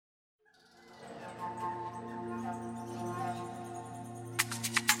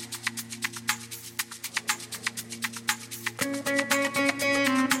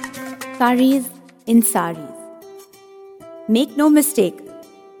Curries in saris. Make no mistake,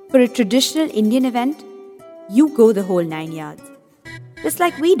 for a traditional Indian event, you go the whole 9 yards. Just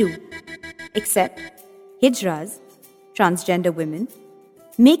like we do. Except, hijras, transgender women,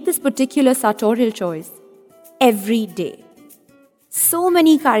 make this particular sartorial choice every day. So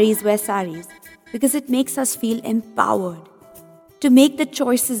many curries wear saris because it makes us feel empowered to make the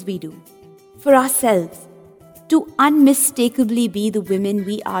choices we do for ourselves, to unmistakably be the women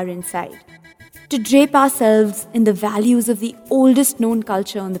we are inside, to drape ourselves in the values of the oldest known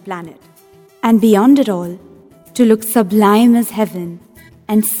culture on the planet, and beyond it all, to look sublime as heaven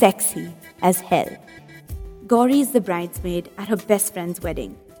and sexy as hell. Gauri is the bridesmaid at her best friend's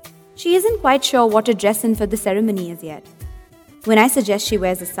wedding. She isn't quite sure what to dress in for the ceremony as yet. When I suggest she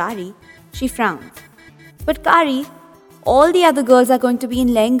wears a sari, she frowns. But Kari, all the other girls are going to be in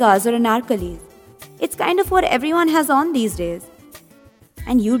lehengas or anarkalis. It's kind of what everyone has on these days.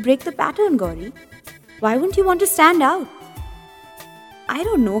 And you'll break the pattern, Gauri. Why wouldn't you want to stand out? I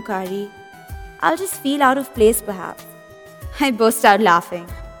don't know, Kari. I'll just feel out of place perhaps. I burst out laughing.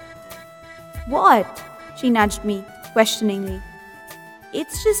 What? She nudged me, questioningly.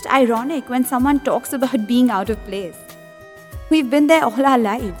 It's just ironic when someone talks about being out of place. We've been there all our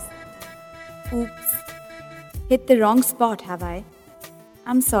lives. Oops. Hit the wrong spot, have I?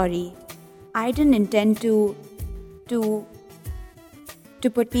 I'm sorry. I didn't intend to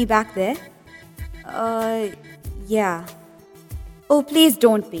put me back there. Yeah. Oh, please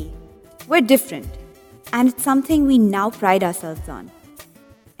don't be. We're different. And it's something we now pride ourselves on.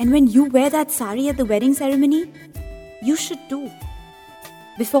 And when you wear that sari at the wedding ceremony, you should too.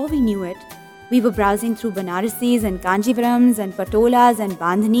 Before we knew it, we were browsing through Banarasis and Kanjivarams and Patolas and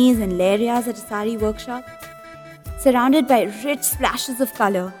Bandhanis and Lehriyas at a sari workshop. Surrounded by rich splashes of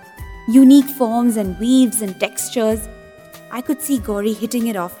color, unique forms and weaves and textures, I could see Gauri hitting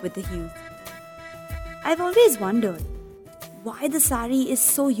it off with the hues. I've always wondered why the sari is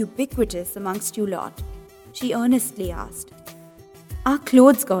so ubiquitous amongst you lot, she earnestly asked. Our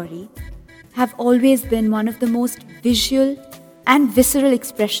clothes, Gauri, have always been one of the most visual and visceral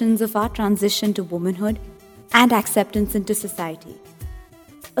expressions of our transition to womanhood and acceptance into society.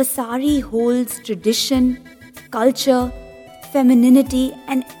 A sari holds tradition, culture, femininity,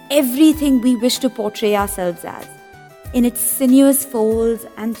 and everything we wish to portray ourselves as, in its sinuous folds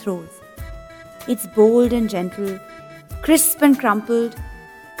and throws. It's bold and gentle, crisp and crumpled,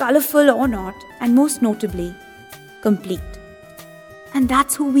 colorful or not, and most notably, complete. And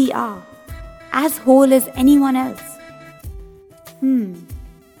that's who we are, as whole as anyone else.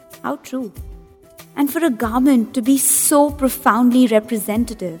 How true. And for a garment to be so profoundly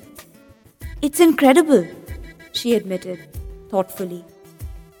representative, it's incredible, she admitted, thoughtfully.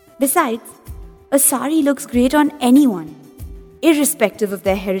 Besides, a sari looks great on anyone, irrespective of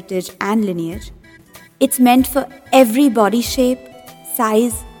their heritage and lineage. It's meant for every body shape,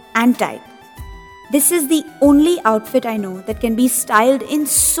 size, and type. This is the only outfit I know that can be styled in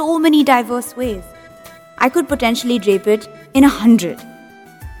so many diverse ways. I could potentially drape it in 100.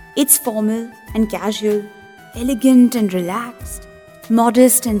 It's formal and casual, elegant and relaxed,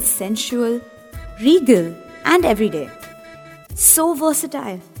 modest and sensual, regal and everyday. So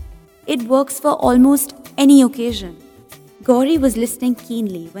versatile. It works for almost any occasion. Gauri was listening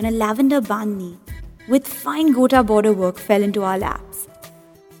keenly when a lavender bandhni with fine gota border work fell into our laps.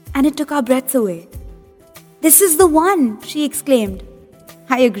 And it took our breaths away. This is the one, she exclaimed.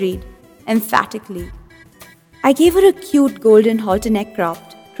 I agreed, emphatically. I gave her a cute golden halter neck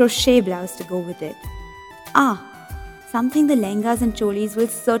cropped crochet blouse to go with it. Something the lehengas and cholis will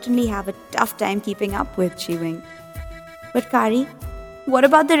certainly have a tough time keeping up with, she winked. But Kari, what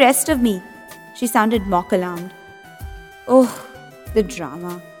about the rest of me? She sounded mock alarmed. Oh, the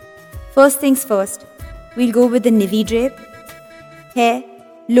drama. First things first, we'll go with the nivi drape. Hair,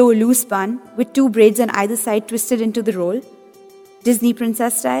 low loose bun with 2 braids on either side twisted into the roll. Disney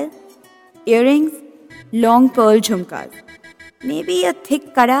princess style. Earrings, long pearl jhumkas. Maybe a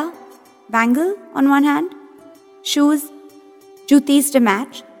thick kada bangle on one hand. Shoes, jutis to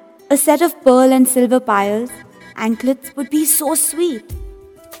match. A set of pearl and silver piles. Anklets would be so sweet.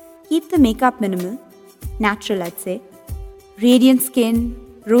 Keep the makeup minimal, natural I'd say. Radiant skin,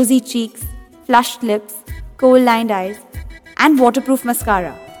 rosy cheeks, flushed lips, kohl-lined eyes, and waterproof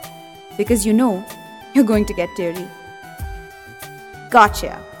mascara. Because you know, you're going to get teary.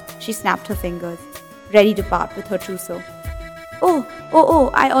 Gotcha, she snapped her fingers, ready to part with her trousseau.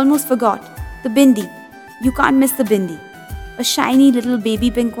 Oh, I almost forgot. The bindi. You can't miss the bindi. A shiny little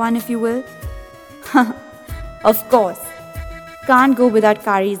baby pink one, if you will. Of course. Can't go without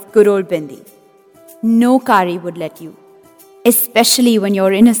Kari's good old bindi. No Kari would let you. Especially when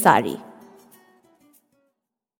you're in a sari.